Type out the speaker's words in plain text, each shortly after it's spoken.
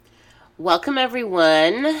Welcome,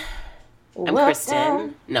 everyone. I'm Welcome.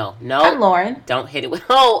 Kristen. No, I'm Loren. don't hit it with.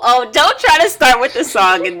 Don't try to start with the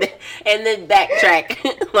song and then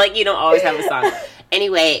backtrack like you don't always have a song.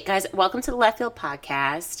 Anyway, guys, welcome to the Left Field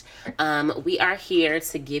Podcast. We are here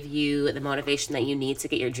to give you the motivation that you need to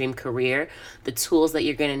get your dream career, the tools that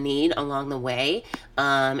you're going to need along the way,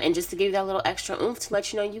 and just to give you that little extra oomph to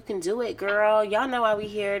let you know you can do it, girl. Y'all know why we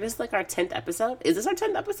here. This is like our 10th episode. Is this our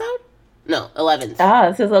 10th episode? No, 11th.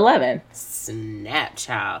 This is 11. Snap,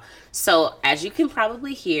 child. So, as you can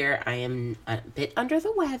probably hear, I am a bit under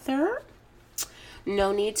the weather.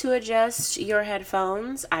 No need to adjust your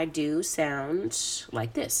headphones. I do sound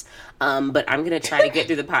like this. But I'm going to try to get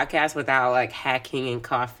through the podcast without, like, hacking and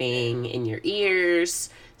coughing in your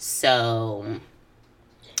ears. So...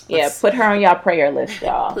 Yeah, put her on y'all prayer list,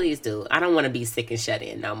 y'all. Please do. I don't want to be sick and shut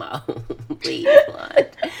in no more. Please,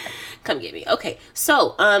 come get me. Okay,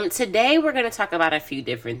 so today we're going to talk about a few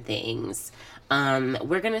different things.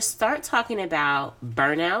 We're going to start talking about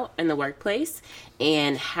burnout in the workplace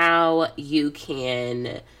and how you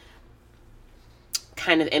can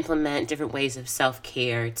kind of implement different ways of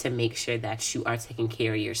self-care to make sure that you are taking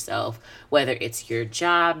care of yourself, whether it's your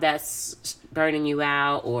job that's burning you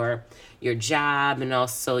out or your job and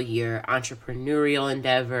also your entrepreneurial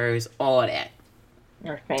endeavors, all that.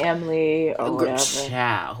 Your family or whatever.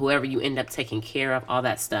 Child, whoever you end up taking care of, all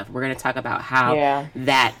that stuff. We're going to talk about how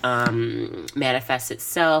that manifests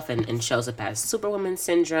itself and shows up as Superwoman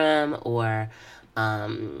syndrome or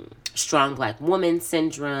strong Black woman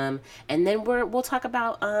syndrome. And then we'll talk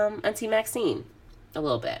about Auntie Maxine a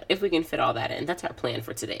little bit, if we can fit all that in. That's our plan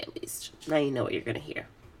for today, at least. Now you know what you're going to hear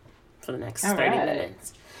for the next 30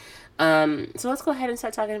 minutes. So let's go ahead and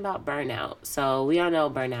start talking about burnout. So we all know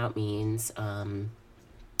what burnout means.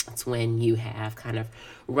 It's when you have kind of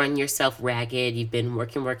run yourself ragged. You've been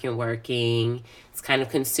working. It's kind of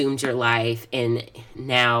consumed your life. And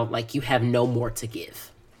now, like, you have no more to give.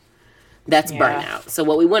 That's burnout. So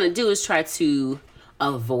what we want to do is try to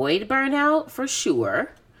avoid burnout for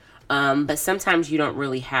sure. But sometimes you don't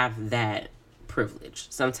really have that privilege.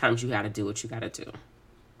 Sometimes you got to do what you got to do.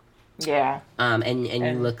 Yeah. And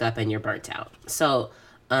you look up and you're burnt out. So,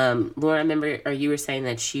 Laura, I remember, or you were saying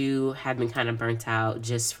that you have been kind of burnt out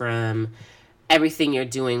just from everything you're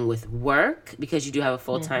doing with work, because you do have a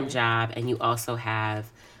full-time job and you also have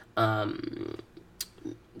passion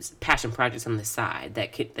projects on the side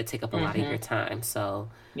that take up a lot of your time. So,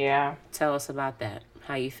 tell us about that.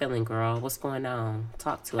 How you feeling, girl? What's going on?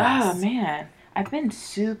 Talk to us. Oh, man. I've been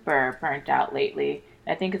super burnt out lately.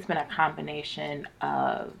 I think it's been a combination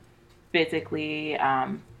of physically,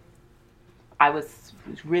 I was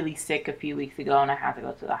really sick a few weeks ago and I had to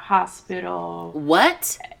go to the hospital.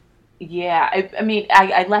 What? Yeah,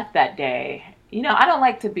 I left that day. You know, I don't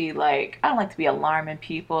like to be alarming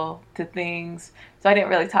people to things, so I didn't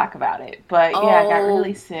really talk about it. But I got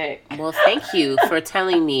really sick. Well, thank you for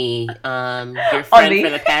telling me, your friend for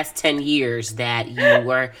the past 10 years, that you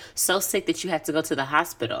were so sick that you had to go to the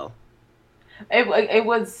hospital.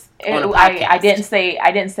 I didn't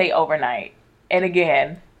say overnight. And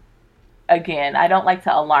again, I don't like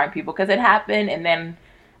to alarm people because it happened and then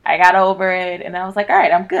I got over it and I was like, all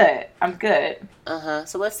right, I'm good.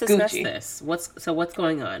 So let's discuss this. What's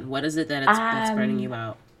going on? What is it that's burning you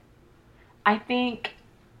out? I think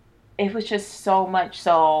it was just so much.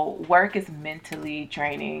 So work is mentally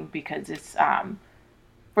draining because it's,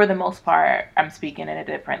 for the most part, I'm speaking in a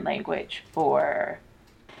different language for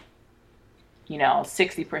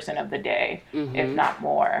 60% of the day, if not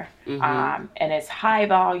more. And it's high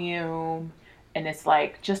volume and it's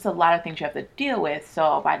like just a lot of things you have to deal with.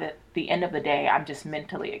 So by the end of the day, I'm just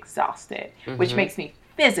mentally exhausted, which makes me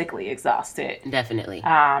physically exhausted. Definitely.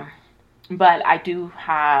 But I do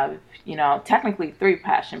have, technically 3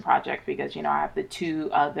 passion projects because, I have the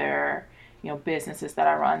 2 other, businesses that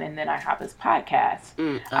I run. And then I have this podcast.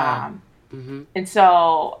 And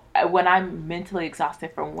so when I'm mentally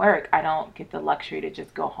exhausted from work, I don't get the luxury to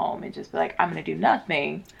just go home and just be like, I'm going to do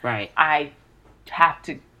nothing. Right. I have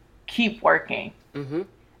to keep working. And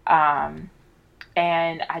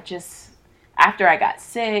I just, after I got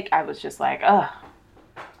sick, I was just like,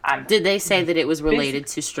 Did they say that it was related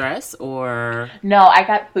to stress or? No, I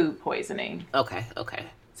got food poisoning. Okay.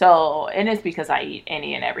 So, and it's because I eat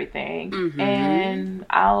any and everything, and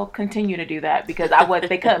I'll continue to do that because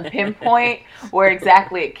they couldn't pinpoint where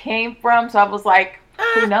exactly it came from. So I was like,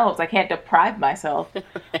 who knows? I can't deprive myself.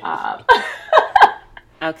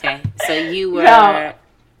 Okay, so you were.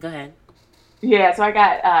 Go ahead. Yeah, so I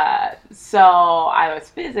got. So I was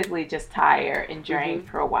physically just tired and drained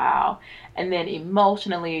for a while, and then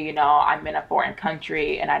emotionally, I'm in a foreign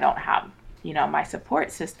country and I don't have my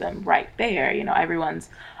support system right there. Everyone's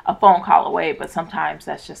a phone call away, but sometimes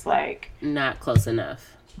that's just like not close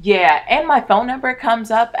enough. Yeah, and my phone number comes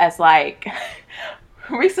up as like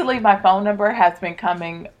recently my phone number has been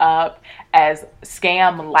coming up as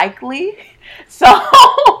scam likely. So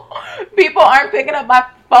people aren't picking up my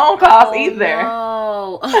phone calls either.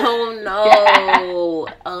 No. Oh no.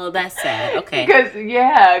 Yeah. Oh, that's sad. Okay.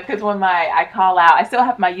 Because when I call out, I still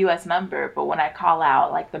have my US number, but when I call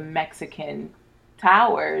out like the Mexican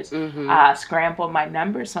towers, scramble my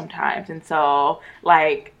number sometimes. And so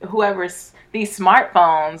like whoever's these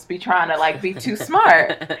smartphones be trying to like be too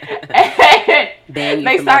smart. Ban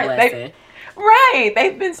you from my blessing.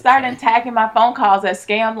 They've been starting tagging my phone calls as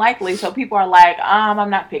scam likely, so people are like, I'm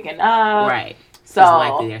not picking up. Right. So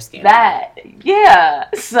likely they're scam.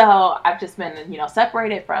 So I've just been,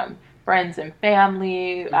 separated from friends and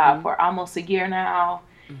family for almost a year now,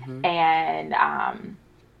 and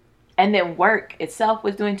then work itself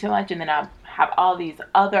was doing too much, and then I have all these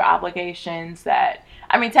other obligations that,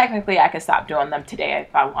 I mean, technically I could stop doing them today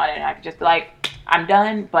if I wanted, and I could just be like, I'm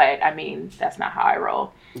done, but I mean, that's not how I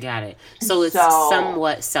roll. Got it. So it's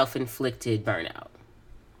somewhat self-inflicted burnout.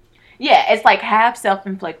 Yeah, it's like half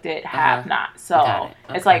self-inflicted, half not. So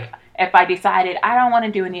it's like if I decided I don't want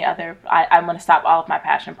to do any other, I'm going to stop all of my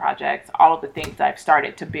passion projects, all of the things I've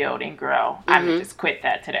started to build and grow. I'm going to just quit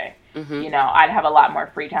that today. I'd have a lot more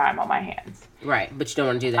free time on my hands. Right, but you don't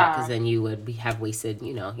want to do that because then you would have wasted,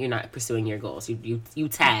 you're not pursuing your goals. You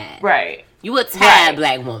tired. Right. You a tired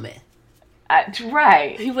black woman.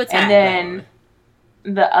 Right. You a tired and then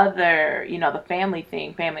the other, the family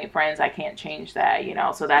thing, family and friends, I can't change that,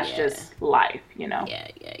 so that's just life, Yeah.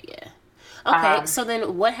 Okay, so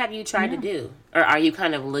then what have you tried to do? Or are you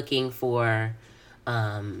kind of looking for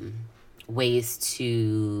ways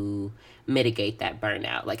to mitigate that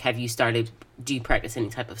burnout? Like, do you practice any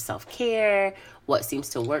type of self-care? What seems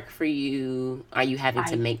to work for you? Are you having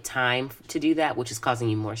to make time to do that, which is causing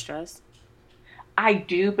you more stress? I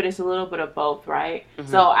do, but it's a little bit of both, right?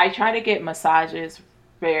 So I try to get massages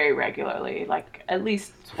very regularly, like at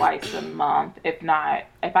least twice a month. If not,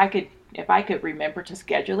 if I could remember to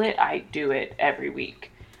schedule it, I do it every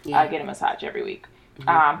week. I get a massage every week.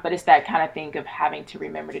 But it's that kind of thing of having to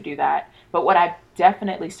remember to do that. But what I've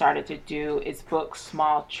definitely started to do is book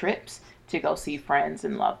small trips to go see friends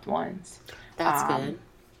and loved ones. That's good.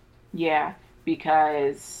 Yeah,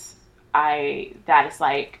 because that is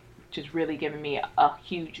like just really giving me a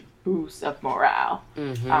huge boost of morale.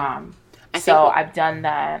 So I've done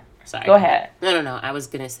that. Sorry. Go ahead. No. I was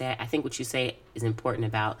going to say, I think what you say is important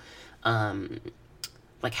about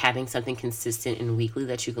like having something consistent and weekly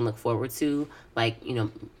that you can look forward to. Like,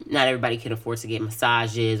 not everybody can afford to get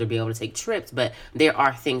massages or be able to take trips, but there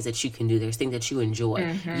are things that you can do. There's things that you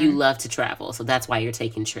enjoy. You love to travel, so that's why you're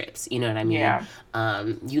taking trips. You know what I mean? Yeah.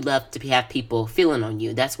 You love to have people feeling on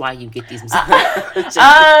you. That's why you get these massages.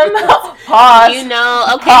 Pause. Okay,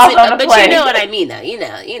 Pause but you know what I mean, though. You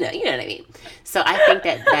know what I mean. So I think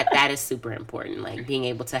that is super important, like being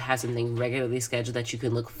able to have something regularly scheduled that you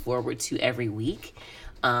can look forward to every week,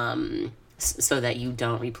 so that you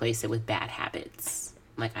don't replace it with bad habits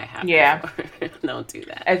like I have. Yeah. Don't do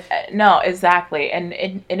that. No, exactly. And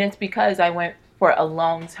it's because I went for a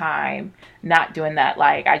long time not doing that.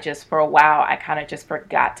 Like for a while, I kind of just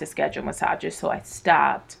forgot to schedule massages. So I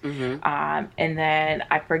stopped. And then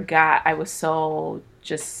I forgot. I was so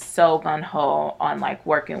gung-ho on like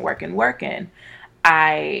working.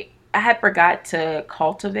 I had forgot to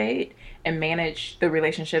cultivate and manage the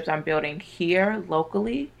relationships I'm building here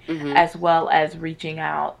locally, as well as reaching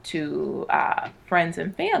out to friends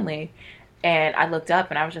and family. And I looked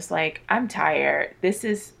up and I was just like, I'm tired. This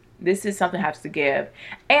is something that has to give.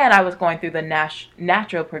 And I was going through the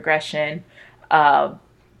natural progression of,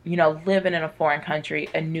 living in a foreign country,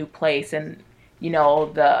 a new place, and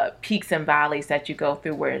the peaks and valleys that you go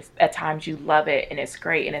through where at times you love it and it's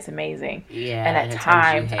great and it's amazing. Yeah. And at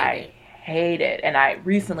times I hate it. And I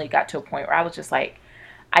recently got to a point where I was just like,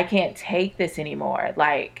 I can't take this anymore.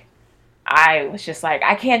 Like, I was just like,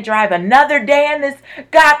 I can't drive another day in this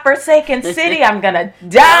godforsaken city. I'm going to die.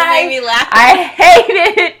 Don't make me laugh. I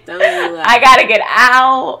hate it. Don't make me laugh. I got to get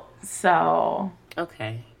out. So.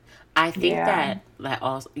 Okay. I think that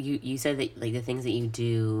also you said that like the things that you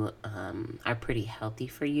do are pretty healthy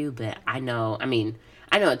for you, but I know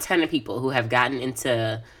a ton of people who have gotten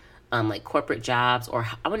into like corporate jobs, or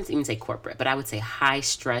I wouldn't even say corporate, but I would say high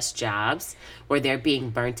stress jobs where they're being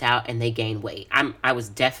burnt out and they gain weight. I was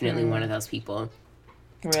definitely one of those people.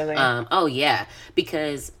 Really? Oh yeah,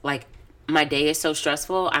 because like my day is so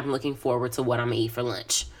stressful. I'm looking forward to what I'm gonna eat for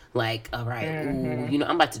lunch. Like, all right, ooh,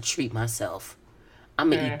 I'm about to treat myself. I'm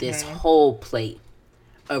going to eat this whole plate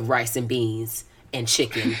of rice and beans and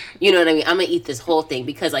chicken. You know what I mean? I'm going to eat this whole thing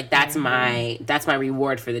because like that's my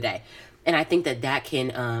reward for the day. And I think that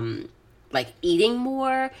can like eating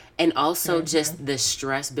more and also just the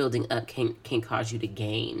stress building up can cause you to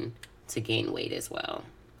gain weight as well.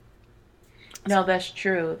 No, that's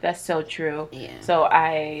true. That's so true. Yeah. So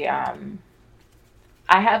I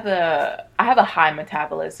have a high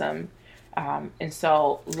metabolism. And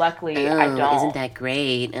so luckily I don't. Isn't that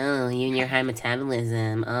great? Oh, you and your high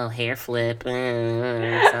metabolism. Oh, hair flip.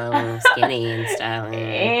 So skinny and stuff.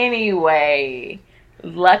 Anyway,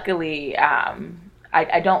 luckily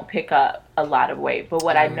I don't pick up a lot of weight. But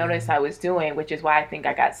what I noticed I was doing, which is why I think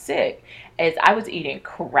I got sick, is I was eating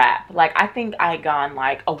crap. Like, I think I had gone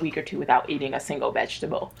like a week or two without eating a single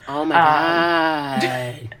vegetable. Oh my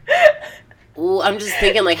God. Ooh, I'm just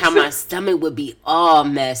thinking like how my stomach would be all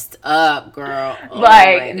messed up, girl. Oh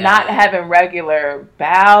like not having regular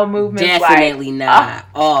bowel movements. Definitely like, not.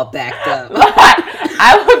 All backed up. Like,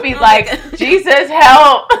 I would be like, Jesus,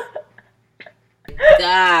 help.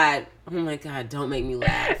 God. Oh my God, don't make me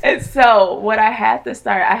laugh. And so what I had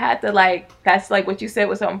to like, that's like what you said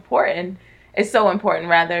was so important. It's so important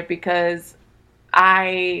rather because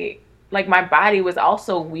like my body was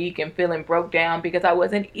also weak and feeling broke down because I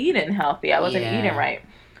wasn't eating healthy. I wasn't eating right.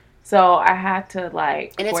 So I had to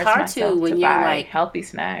like, and it's hard to when you're like healthy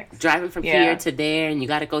snacks, driving from here to there, and you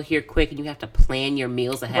got to go here quick, and you have to plan your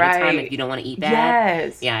meals ahead of time if you don't want to eat bad.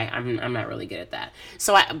 Yes. Yeah, I'm not really good at that.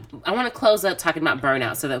 So I want to close up talking about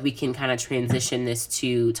burnout so that we can kind of transition this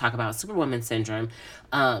to talk about Superwoman syndrome,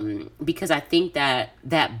 because I think that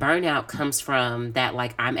burnout comes from that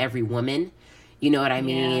like I'm every woman. You know what I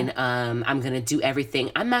mean? Yeah. I'm going to do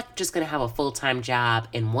everything. I'm not just going to have a full-time job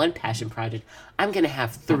in one passion project. I'm going to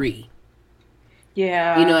have 3.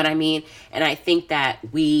 Yeah. You know what I mean? And I think that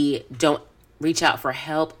we don't reach out for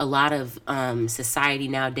help. A lot of society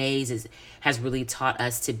nowadays has really taught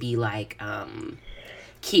us to be like,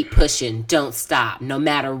 keep pushing, don't stop, no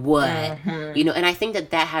matter what. You know, and I think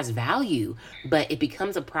that has value. But it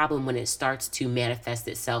becomes a problem when it starts to manifest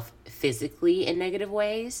itself physically in negative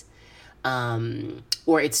ways.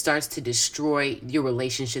 Or it starts to destroy your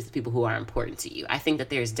relationships with people who are important to you. I think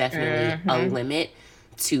that there's definitely a limit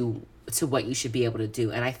to what you should be able to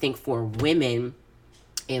do. And I think for women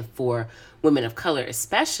and for women of color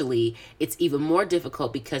especially, it's even more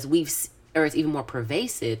difficult because it's even more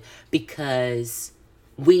pervasive because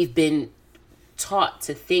we've been taught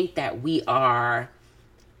to think that we are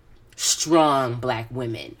strong Black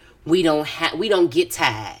women. We don't get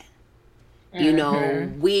tired. You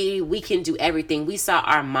know, we can do everything. We saw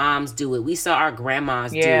our moms do it. We saw our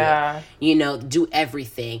grandmas do it. You know, do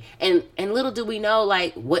everything. And little do we know,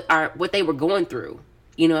 like, what they were going through.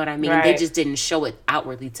 You know what I mean? Right. They just didn't show it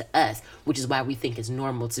outwardly to us, which is why we think it's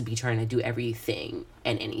normal to be trying to do everything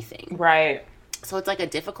and anything. Right. So it's like a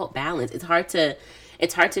difficult balance. It's hard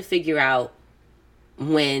to figure out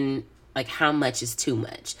when, like, how much is too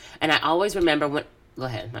much. And I always remember when... Go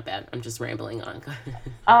ahead, my bad. I'm just rambling on.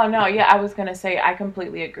 Oh, no, yeah, I was going to say, I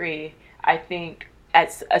completely agree. I think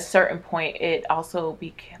at a certain point, it also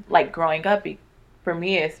became, like, growing up, for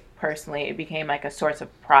me, personally, it became like a source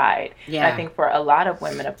of pride. Yeah. And I think for a lot of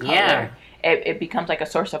women of color, it becomes like a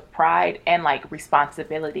source of pride and, like,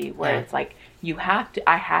 responsibility, where it's like,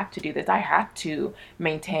 I have to do this. I have to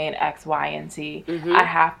maintain X, Y, and Z. I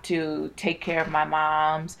have to take care of my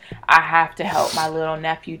moms. I have to help my little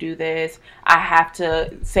nephew do this. I have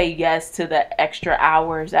to say yes to the extra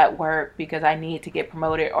hours at work because I need to get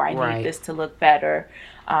promoted or I need this to look better.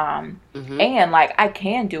 And like, I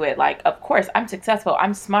can do it. Like, of course, I'm successful.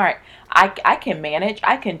 I'm smart. I can manage.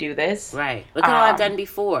 I can do this. Right. Look at all I've done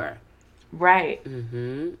before. Right.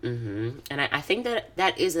 And I think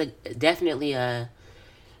that is definitely a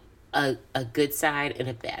good side and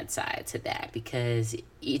a bad side to that, because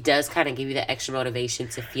it does kind of give you that extra motivation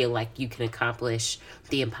to feel like you can accomplish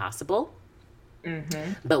the impossible.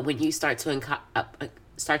 But when you start to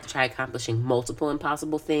try accomplishing multiple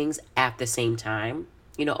impossible things at the same time,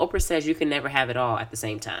 you know, Oprah says you can never have it all at the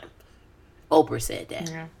same time. Oprah said that.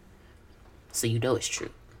 Yeah. So you know it's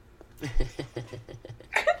true.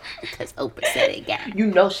 Because Oprah said it, yeah. You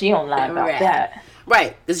know she don't lie about that.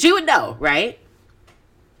 Right. Because she would know, right?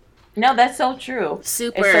 No, that's so true. It's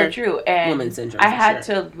so true. And woman syndrome. I had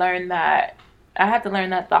to learn that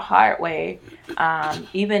the hard way.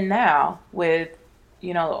 Even now with,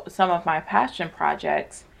 you know, some of my passion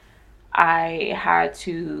projects, there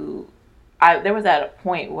was at a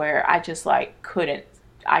point where I just like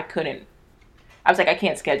I was like, I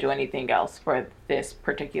can't schedule anything else for this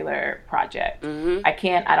particular project.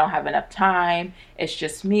 I don't have enough time. It's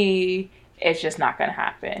just me. it's just not going to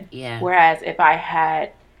happen. Yeah. Whereas if I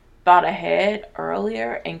had thought ahead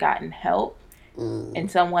earlier and gotten help and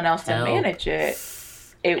someone else to manage it,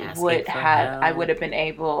 I would have been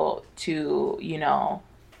able to, you know,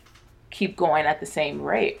 keep going at the same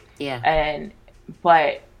rate. Yeah.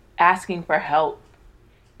 But asking for help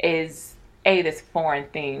is this foreign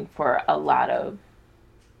thing for a lot of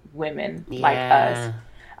women like us.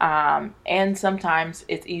 And sometimes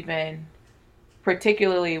it's even,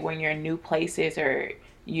 particularly when you're in new places or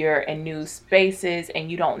you're in new spaces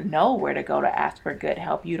and you don't know where to go to ask for good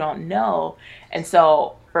help. You don't know. And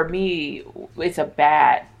so for me, it's a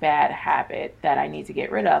bad habit that I need to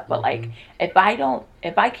get rid of. But like, if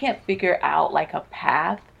I can't figure out like a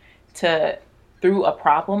path through a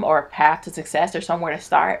problem or a path to success or somewhere to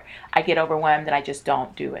start, I get overwhelmed and I just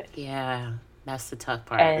don't do it. Yeah. That's the tough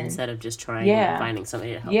part. Instead of just trying and finding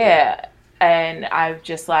somebody to help. Yeah. And I've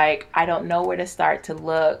just like, I don't know where to start to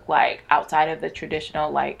look, like outside of the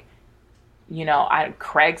traditional, like, you know,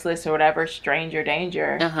 Craigslist or whatever, stranger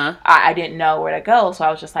danger. I didn't know where to go. So I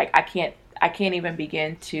was just like, I can't even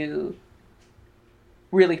begin to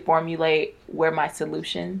really formulate where my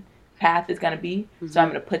solution path is going to be. So I'm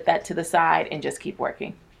going to put that to the side and just keep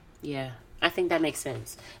working. Yeah, I think that makes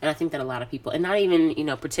sense. And I think that a lot of people, and not even, you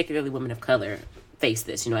know, particularly women of color, face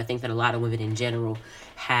this. You know, I think that a lot of women in general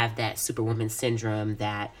have that superwoman syndrome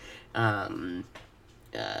that,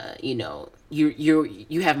 you know,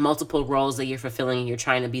 you have multiple roles that you're fulfilling and you're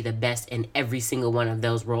trying to be the best in every single one of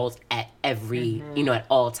those roles at every, you know, at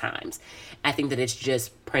all times. I think that it's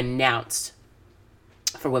just pronounced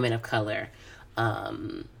for women of color,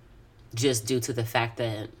 just due to the fact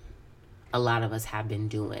that a lot of us have been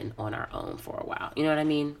doing on our own for a while. You know what I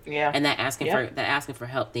mean? Yeah. And that asking for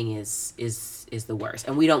help thing is the worst.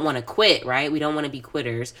 And we don't want to quit, right? We don't want to be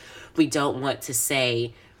quitters. We don't want to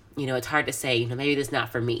say, you know, it's hard to say, you know, maybe this is not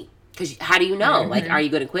for me. Because how do you know? Like, are you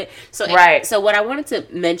going to quit? So, So what I wanted to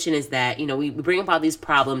mention is that, you know, we bring up all these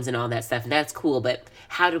problems and all that stuff, and that's cool, but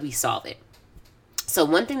how do we solve it? So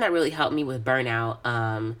one thing that really helped me with burnout,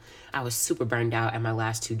 I was super burned out at my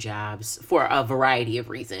last 2 jobs for a variety of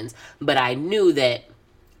reasons, but I knew that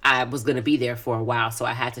I was going to be there for a while, so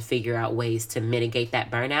I had to figure out ways to mitigate that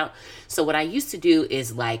burnout. So what I used to do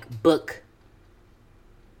is like book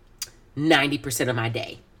 90% of my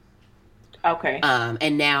day. Okay.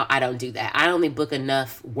 And now I don't do that. I only book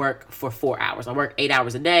enough work for 4 hours. I work 8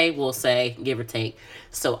 hours a day, we'll say, give or take.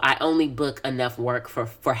 So I only book enough work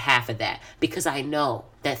for half of that because I know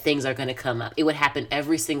that things are going to come up. It would happen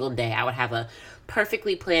every single day. I would have a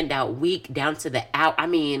perfectly planned out week down to the hour. I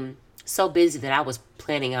mean, so busy that I was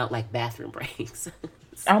planning out like bathroom breaks.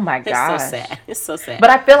 Oh my gosh. It's so sad. It's so sad. But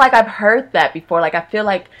I feel like I've heard that before. Like, I feel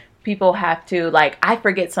like people have to, like, I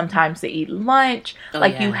forget sometimes to eat lunch.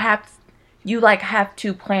 You have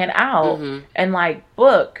to plan out and like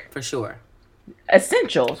book for sure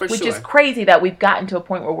essentials, which is crazy that we've gotten to a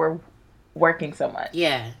point where we're working so much.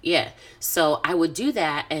 Yeah. So I would do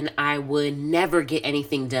that and I would never get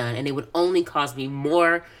anything done, and it would only cause me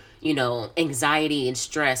more, you know, anxiety and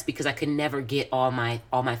stress because I could never get all my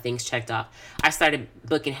things checked off. I started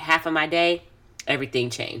booking half of my day. Everything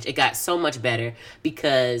changed. It got so much better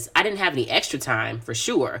because I didn't have any extra time for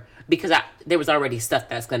sure because there was already stuff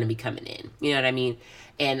that's going to be coming in. You know what I mean?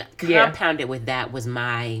 And compounded with that was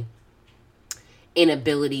my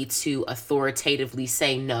inability to authoritatively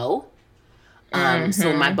say no. So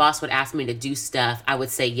when my boss would ask me to do stuff, I would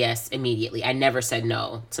say yes immediately. I never said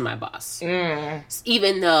no to my boss.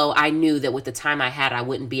 Even though I knew that with the time I had, I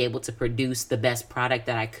wouldn't be able to produce the best product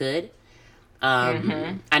that I could.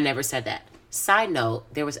 I never said that. Side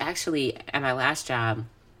note, there was actually, at my last job,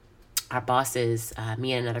 our bosses,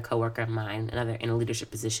 me and another coworker of mine, another in a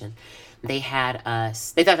leadership position, they thought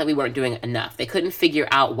that we weren't doing enough. They couldn't figure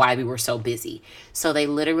out why we were so busy. So they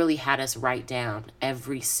literally had us write down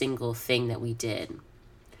every single thing that we did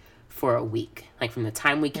for a week. Like from the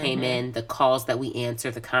time we came in, the calls that we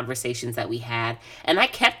answered, the conversations that we had. And I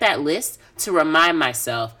kept that list to remind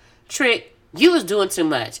myself, Trick, you was doing too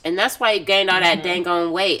much. And that's why you gained all that dang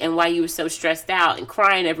on weight and why you were so stressed out and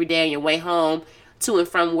crying every day on your way home to and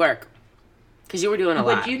from work. Because you were doing a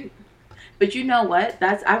lot. But you know what?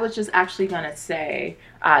 I was just actually going to say,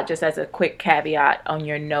 just as a quick caveat on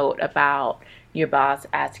your note about your boss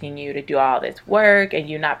asking you to do all this work and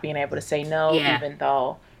you not being able to say no, even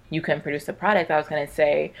though you can produce the product. I was going to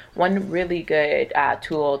say one really good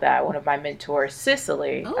tool that one of my mentors,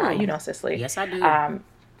 Cicely, you know Cicely. Yes, I do.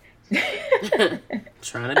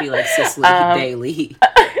 Trying to be like Cicely daily.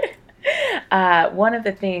 One of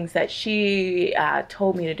the things that she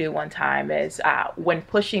told me to do one time is when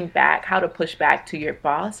pushing back, how to push back to your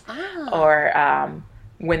boss or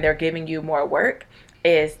when they're giving you more work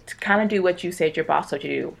is to kind of do what you said your boss told you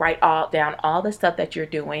to do. Write down all the stuff that you're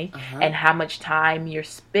doing and how much time you're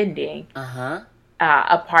spending.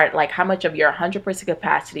 Apart, like how much of your 100%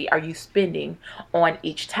 capacity are you spending on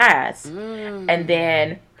each task, and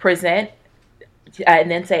then present,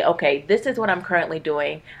 and then say, okay, this is what I'm currently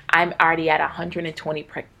doing. I'm already at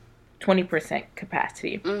 20%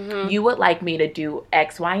 capacity. You would like me to do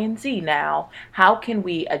X, Y, and Z now. How can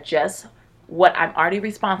we adjust what I'm already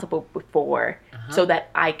responsible for so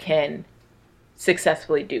that I can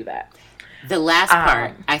successfully do that? The last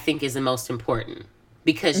part, I think, is the most important.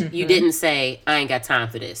 Because you didn't say, I ain't got time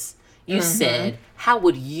for this. You said, how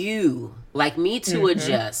would you like me to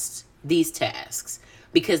adjust these tasks?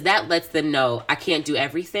 Because that lets them know I can't do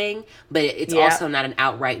everything, but it's also not an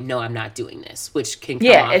outright, no, I'm not doing this, which can come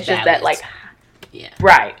off it's just that, like,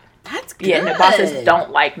 right. That's good. Yeah, and the bosses don't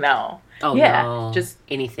like no. Oh, no. Just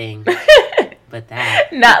anything but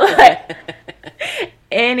that. Not like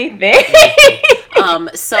anything.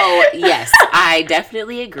 So, yes, I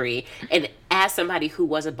definitely agree. And as somebody who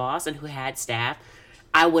was a boss and who had staff,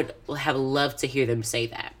 I would have loved to hear them say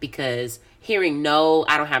that. Because hearing, no,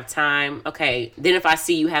 I don't have time. Okay, then if I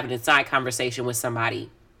see you having a side conversation with somebody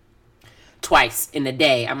twice in the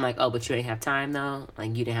day, I'm like, oh, but you didn't have time, though?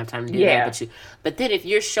 Like, you didn't have time to do that. But then if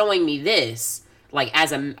you're showing me this, like,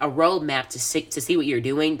 as a roadmap to see what you're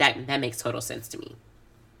doing, that makes total sense to me.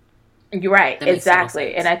 You're right,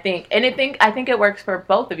 exactly. And I think it works for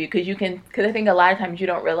both of you because I think a lot of times you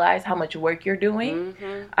don't realize how much work you're doing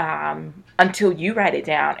until you write it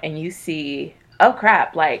down and you see, oh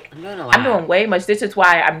crap, like I'm doing way much. This is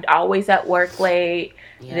why I'm always at work late.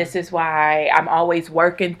 Yeah. This is why I'm always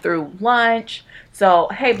working through lunch. So,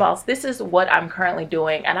 hey boss, this is what I'm currently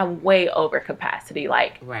doing and I'm way over capacity.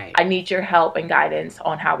 Like, I need your help and guidance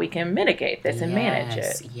on how we can mitigate this and manage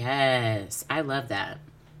it. Yes, I love that.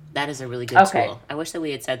 That is a really good tool. I wish that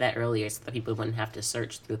we had said that earlier so that people wouldn't have to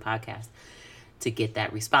search through the podcast to get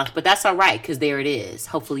that response. But that's all right, because there it is.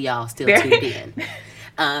 Hopefully y'all still tuned in.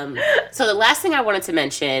 So the last thing I wanted to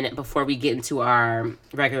mention before we get into our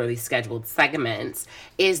regularly scheduled segments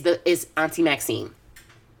is Auntie Maxine.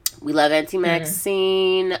 We love Auntie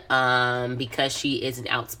Maxine because she is an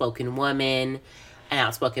outspoken woman, an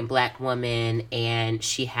outspoken Black woman, and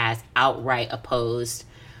she has outright opposed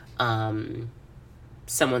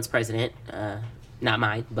someone's president, not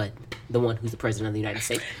mine, but the one who's the president of the United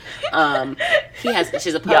States.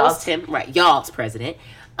 She's opposed him, right? Y'all's president,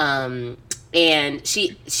 and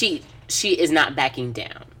she is not backing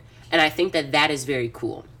down, and I think that is very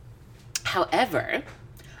cool. However,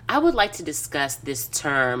 I would like to discuss this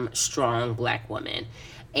term "strong Black woman,"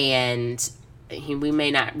 and we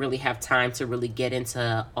may not really have time to really get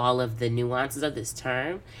into all of the nuances of this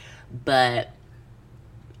term, but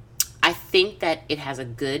I think that it has a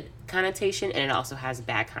good connotation and it also has a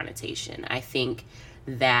bad connotation. I think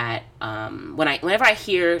that whenever I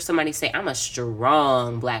hear somebody say, I'm a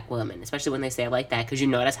strong Black woman, especially when they say it like that, because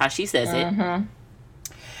that's how she says it,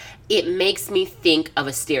 it makes me think of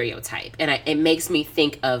a stereotype. And it makes me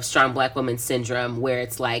think of strong Black woman syndrome, where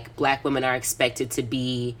it's like Black women are expected to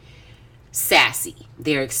be sassy.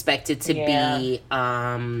 They're expected to be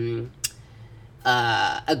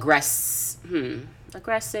aggressive.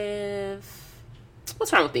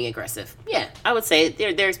 What's wrong with being aggressive? Yeah, I would say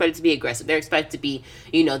they're expected to be aggressive. They're expected to be,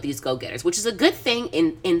 these go-getters, which is a good thing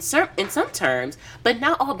in some terms, but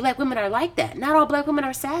not all Black women are like that. Not all Black women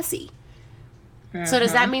are sassy. So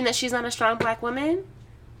does that mean that she's not a strong Black woman?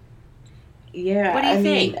 Yeah. What do you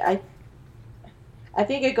think? I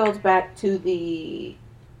think it goes back to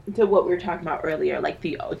what we were talking about earlier, like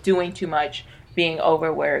the doing too much, being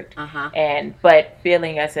overworked, but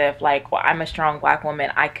feeling as if like, well, I'm a strong Black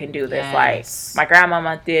woman, I can do this. Yes. Like my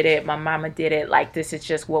grandmama did it, my mama did it. Like this is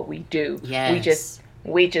just what we do. Yes.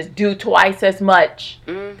 We just do twice as much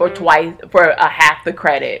for a half the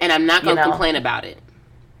credit. And I'm not gonna complain about it.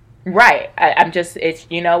 Right. I'm just, it's,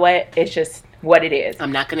 it's just what it is.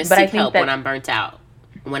 I'm not gonna seek help when I'm burnt out.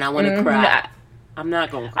 When I want to cry, I'm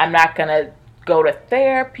not gonna cry. I'm not gonna go to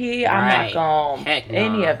therapy. Right. I'm not going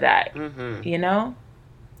any of that.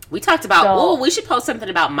 We talked about, we should post something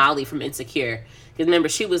about Molly from Insecure. Because remember,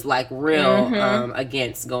 she was like real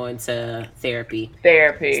against going to therapy.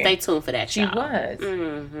 Stay tuned for that, She y'all. was.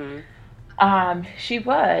 She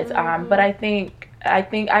was. But I think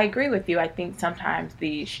I agree with you. I think sometimes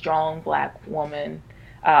the strong black woman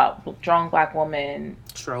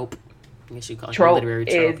trope. I guess you call it literary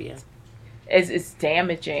trope. Is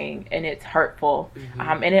damaging and it's hurtful,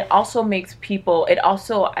 and it also makes people. It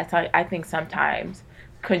also I think sometimes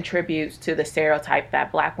contributes to the stereotype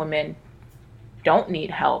that black women don't need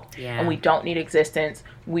help and we don't need existence.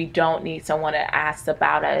 We don't need someone to ask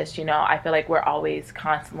about us. You know, I feel like we're always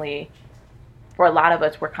constantly, for a lot of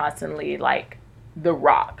us, we're constantly like the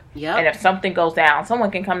rock. Yep. And if something goes down,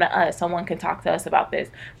 someone can come to us. Someone can talk to us about this.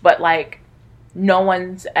 But like, no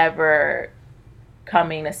one's ever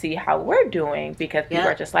coming to see how we're doing because people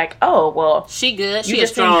are just like, oh, well. She good. She a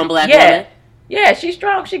strong black woman. Yeah, she's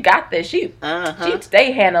strong. She got this. She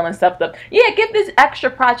stay handling stuff. Yeah, give this extra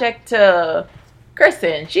project to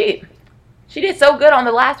Kristen. She did so good on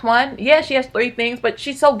the last one. Yeah, she has 3 things, but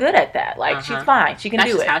she's so good at that. Like, she's fine. She can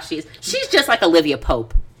do it. That's how she is. She's just like Olivia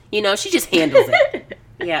Pope. You know, she just handles it.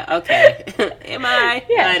 Yeah, okay. Am I?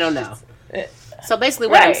 Yeah, I don't know. So basically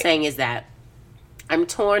what I'm saying is that I'm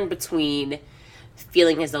torn between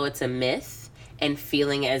feeling as though it's a myth and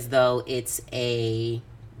feeling as though it's a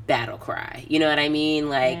battle cry. You know what I mean?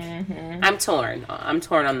 Like, I'm torn. I'm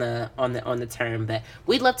torn on the term, but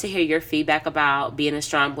we'd love to hear your feedback about being a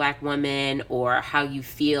strong black woman or how you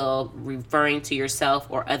feel referring to yourself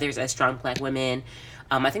or others as strong black women.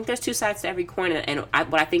 I think there's 2 sides to every coin, and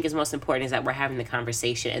what I think is most important is that we're having the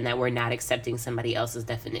conversation and that we're not accepting somebody else's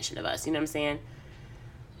definition of us. You know what I'm saying?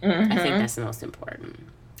 I think that's the most important.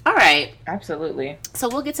 All right. Absolutely. So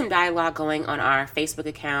we'll get some dialogue going on our Facebook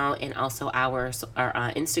account and also our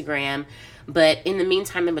Instagram. But in the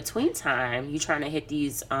meantime, in between time, you trying to hit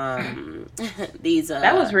these That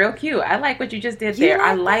was real cute. I like what you just did there.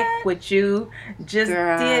 I like what you just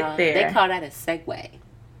did there. They call that a segue.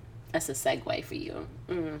 That's a segue for you.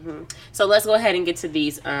 So let's go ahead and get to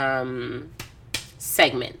these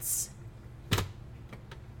segments.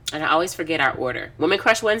 And I always forget our order. Women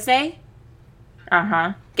Crush Wednesday.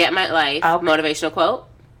 Get My Life. Motivational quote.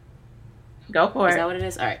 Go for it. Is that what it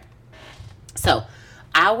is? All right. So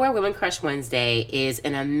our Women Crush Wednesday is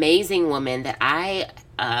an amazing woman that I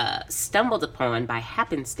stumbled upon by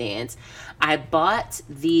happenstance. I bought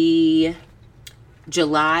the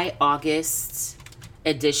July-August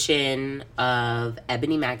edition of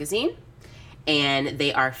Ebony magazine, and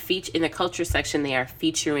they are in the culture section. They are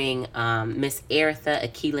featuring Miss Eritha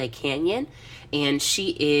Akile Canyon, and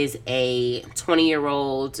she is a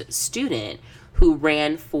 20-year-old student who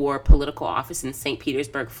ran for political office in St.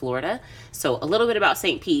 Petersburg, Florida. So a little bit about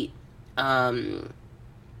St. Pete.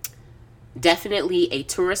 Definitely a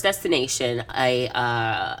tourist destination,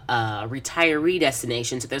 a retiree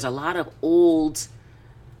destination. So there's a lot of old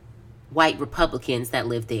white Republicans that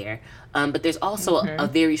live there. But there's also a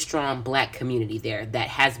very strong black community there that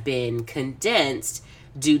has been condensed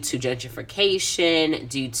due to gentrification,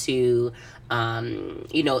 due to,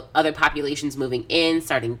 other populations moving in,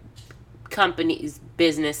 starting companies,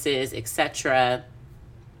 businesses, etc.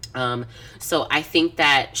 So I think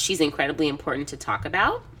that she's incredibly important to talk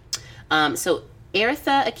about. So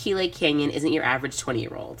Eritha Akile Canyon isn't your average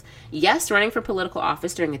 20-year-old. Yes, running for political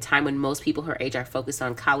office during a time when most people her age are focused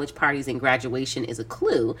on college parties and graduation is a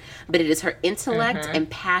clue, but it is her intellect and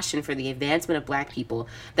passion for the advancement of black people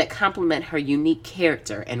that complement her unique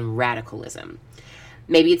character and radicalism.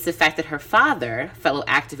 Maybe it's the fact that her father, fellow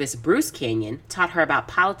activist Bruce Canyon, taught her about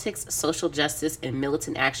politics, social justice, and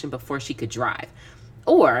militant action before she could drive.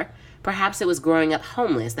 Or perhaps it was growing up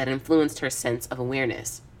homeless that influenced her sense of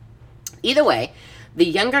awareness. Either way, the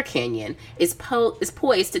younger Canyon is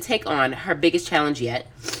poised to take on her biggest challenge yet,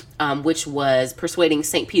 which was persuading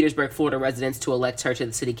St. Petersburg, Florida residents to elect her to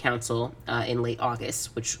the city council in late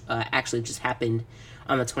August, which actually just happened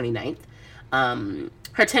on the 29th.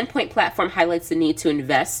 Her 10-point platform highlights the need to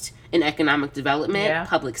invest in economic development,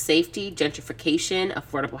 public safety, gentrification,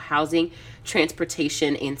 affordable housing,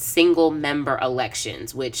 transportation, and single-member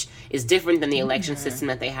elections, which is different than the election system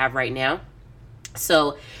that they have right now.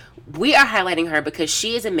 So we are highlighting her because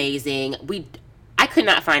she is amazing. I could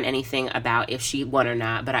not find anything about if she won or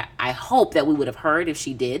not, but I hope that we would have heard if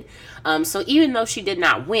she did. So even though she did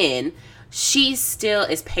not win, she still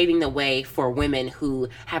is paving the way for women who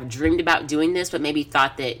have dreamed about doing this, but maybe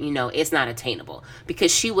thought that, it's not attainable,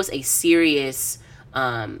 because she was a serious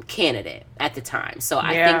candidate at the time. So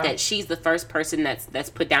I think that she's the first person that's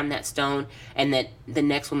put down that stone, and that the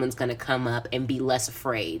next woman's going to come up and be less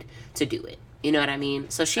afraid to do it. You know what I mean?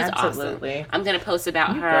 So she's awesome. I'm going to post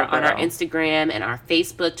about her on our Instagram and our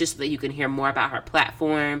Facebook just so that you can hear more about her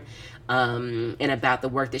platform and about the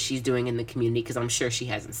work that she's doing in the community, because I'm sure she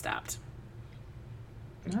hasn't stopped.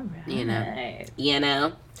 All right. You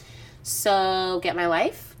know? So, Get My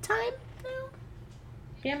Life time now?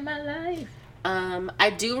 Get My Life.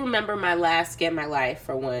 I do remember my last Get My Life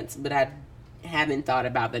for once, but I haven't thought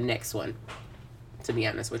about the next one, to be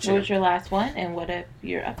honest with you. What was your last one, and what have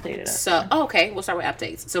you updated us? So, okay, we'll start with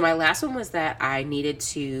updates. So my last one was that I needed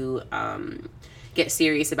to get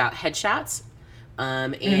serious about headshots.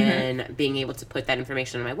 and being able to put that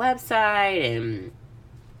information on my website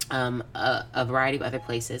and a variety of other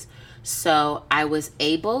places. So I was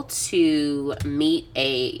able to meet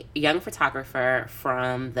a young photographer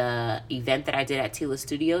from the event that I did at Tila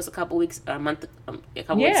Studios a couple weeks ago.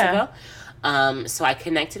 So I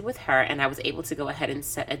connected with her, and I was able to go ahead and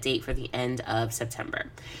set a date for the end of September.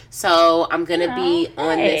 So I'm going to be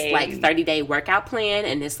on this like 30-day workout plan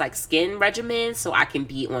and this like skin regimen so I can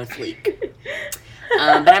be on fleek.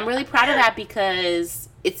 But I'm really proud of that because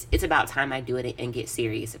it's about time I do it and get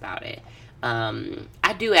serious about it.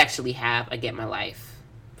 I do actually have a Get My Life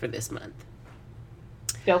for this month.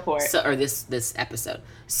 Go for it. Or this episode.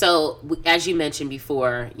 So, as you mentioned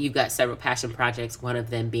before, you've got several passion projects, one of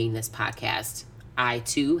them being this podcast. I,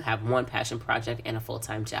 too, have one passion project and a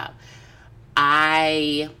full-time job.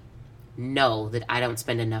 I know that I don't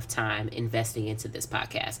spend enough time investing into this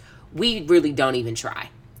podcast. We really don't even try,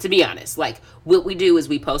 to be honest. Like, what we do is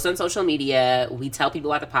we post on social media, we tell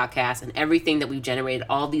people about the podcast, and everything that we've generated,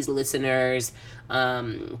 all these listeners,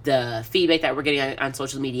 the feedback that we're getting on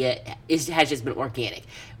social media has just been organic,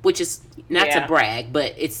 which is not to brag,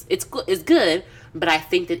 but it's good. But I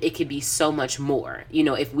think that it could be so much more. You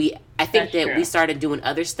know, I think that we started doing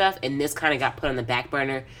other stuff, and this kind of got put on the back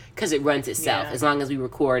burner because it runs itself as long as we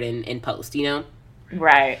record and post. You know,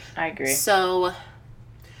 right? I agree. So,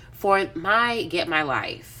 for my Get My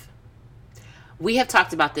Life, we have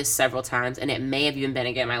talked about this several times, and it may have even been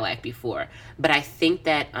a Get My Life before. But I think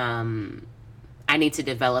that I need to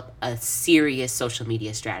develop a serious social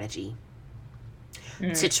media strategy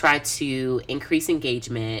to try to increase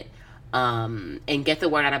engagement and get the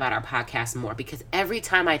word out about our podcast more. Because every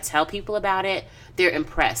time I tell people about it, they're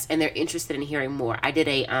impressed and they're interested in hearing more. I did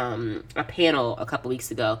a panel a couple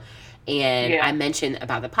weeks ago, and I mentioned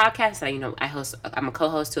about the podcast that I'm a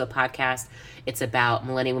co-host to a podcast. It's about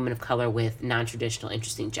millennial women of color with non-traditional,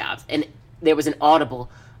 interesting jobs. And there was an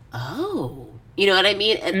audible, oh, you know what I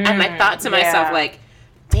mean? And I thought to myself, like,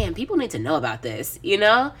 damn, people need to know about this, you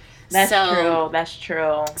know? That's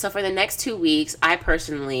true. So for the next 2 weeks, I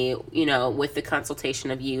personally, you know, with the consultation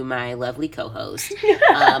of you, my lovely co-host,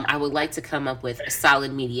 I would like to come up with a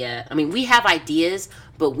solid media. I mean, we have ideas,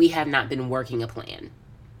 but we have not been working a plan.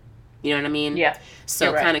 You know what I mean? Yeah.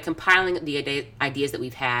 So kind of compiling the ideas that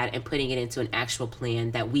we've had and putting it into an actual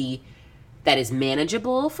plan that is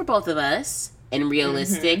manageable for both of us and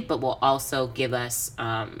realistic, but will also give us,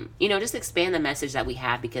 you know, just expand the message that we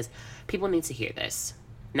have because people need to hear this.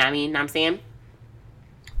 Know what I mean? Know what I'm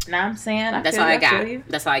saying? That's all I got.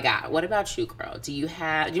 That's all I got. What about you, girl? Do you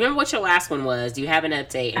remember what your last one was? Do you have an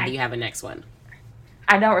update? And do you have a next one?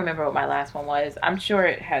 I don't remember what my last one was. I'm sure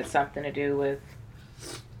it had something to do with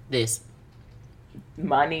this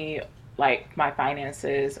money, like my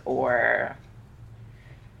finances or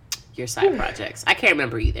your side projects. I can't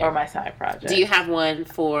remember either. Or my side projects. Do you have one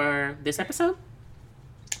for this episode?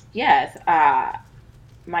 Yes.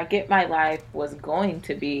 My Get My Life was going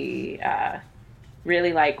to be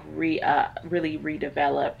really like really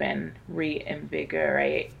redevelop and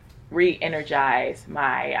re-energize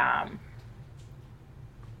my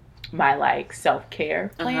my like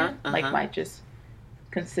self-care plan, like my just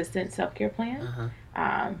consistent self-care plan.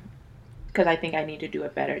 Because I think I need to do a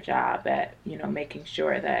better job at, you know, making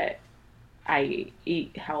sure that I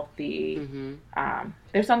eat healthy.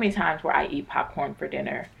 There's so many times where I eat popcorn for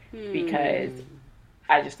dinner because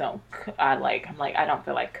I just don't. I'm like I don't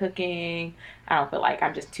feel like cooking. I don't feel like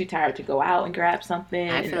I'm just too tired to go out and grab something.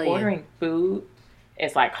 And ordering food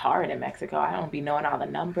is like hard in Mexico. I don't be knowing all the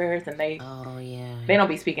numbers, and they don't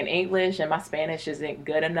be speaking English, and my Spanish isn't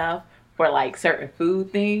good enough for like certain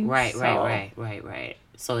food things. Right.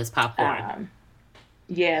 So it's popcorn.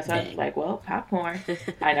 Yeah, so I was like, well, popcorn.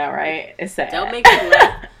 I know, right? It's sad. Don't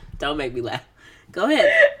make me laugh. Go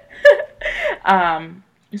ahead.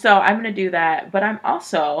 So I'm going to do that, but I'm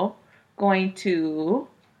also going to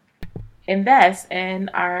invest in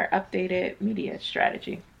our updated media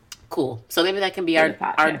strategy. Cool. So maybe that can be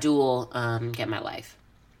our dual Get My Life.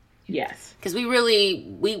 Yes. Because we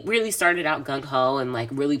really started out gung-ho and like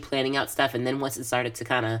really planning out stuff, and then once it started to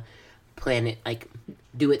kind of plan it, like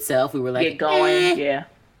do itself, we were like, get going. Yeah.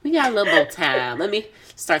 We got a little more time. Let me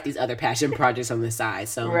start these other passion projects on the side.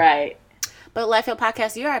 So right. But Life Hill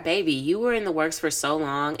Podcast, you're our baby. You were in the works for so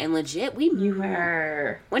long, and legit, you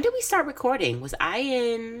were. When did we start recording? Was I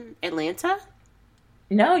in Atlanta?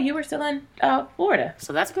 No, you were still in Florida.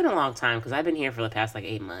 So that's been a long time because I've been here for the past like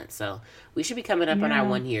 8 months. So we should be coming up on our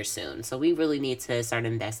 1 year soon. So we really need to start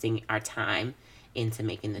investing our time into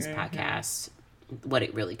making this podcast what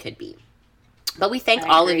it really could be. But we thank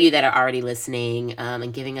all of you that are already listening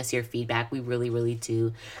and giving us your feedback. We really, really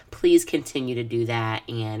do. Please continue to do that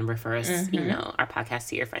and refer us, our podcast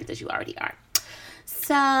to your friends as you already are.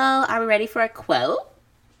 So, are we ready for a quote?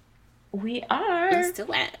 We are. Let's do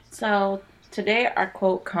it. So, today our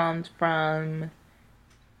quote comes from,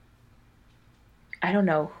 I don't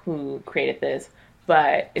know who created this,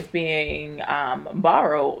 but it's being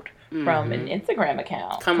borrowed from an Instagram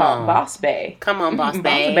account called Boss Babe. Come on, Boss Babe.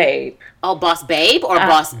 Boss Babe. Oh, Boss Babe or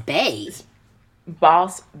Boss Babe?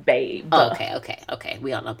 Boss Babe. Oh, okay.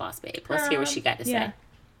 We all know Boss Babe. Let's hear what she got to say.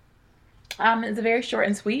 It's very short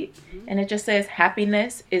and sweet, and it just says,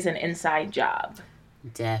 happiness is an inside job.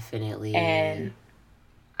 Definitely. And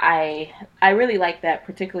I really like that,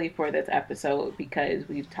 particularly for this episode, because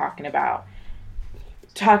we've talking about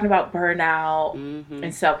burnout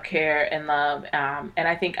and self-care and love. And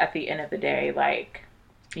I think at the end of the day, like,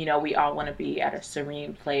 we all want to be at a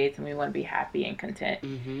serene place and we want to be happy and content.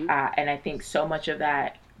 And I think so much of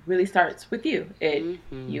that really starts with you.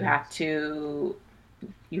 You have to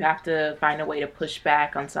find a way to push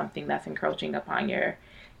back on something that's encroaching upon your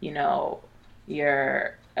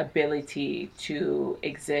ability to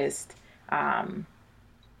exist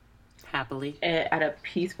happily at a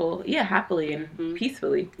peaceful, happily and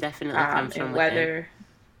peacefully. Definitely comes from whether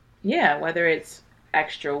it's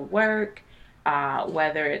extra work,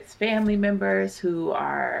 whether it's family members who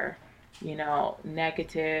are,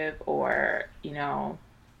 negative or,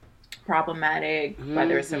 problematic,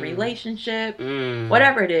 whether it's a relationship,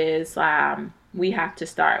 whatever it is, we have to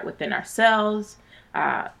start within ourselves,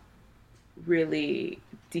 really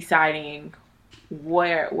deciding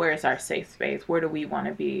where is our safe space, where do we want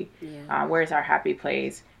to be, where's our happy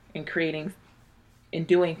place, and creating and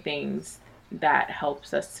doing things that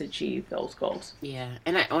helps us to achieve those goals. Yeah.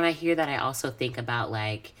 And when I hear that, I also think about,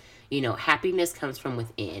 like, happiness comes from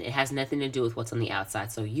within. It has nothing to do with what's on the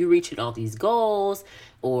outside. So you reaching all these goals,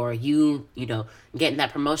 or you getting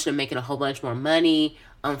that promotion and making a whole bunch more money,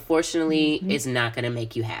 unfortunately, is not going to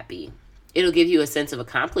make you happy. It'll give you a sense of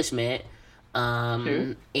accomplishment.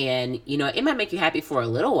 And it might make you happy for a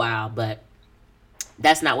little while, but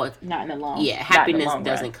that's not in the long. Yeah, happiness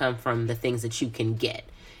doesn't come from the things that you can get.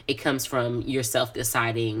 It comes from yourself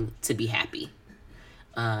deciding to be happy.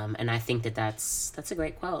 And I think that's a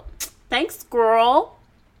great quote. Thanks, girl.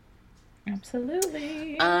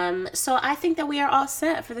 Absolutely. So I think that we are all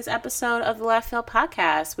set for this episode of the Left Field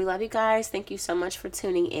Podcast. We love you guys. Thank you so much for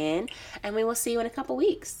tuning in, and we will see you in a couple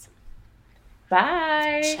weeks.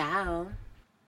 Bye. Ciao.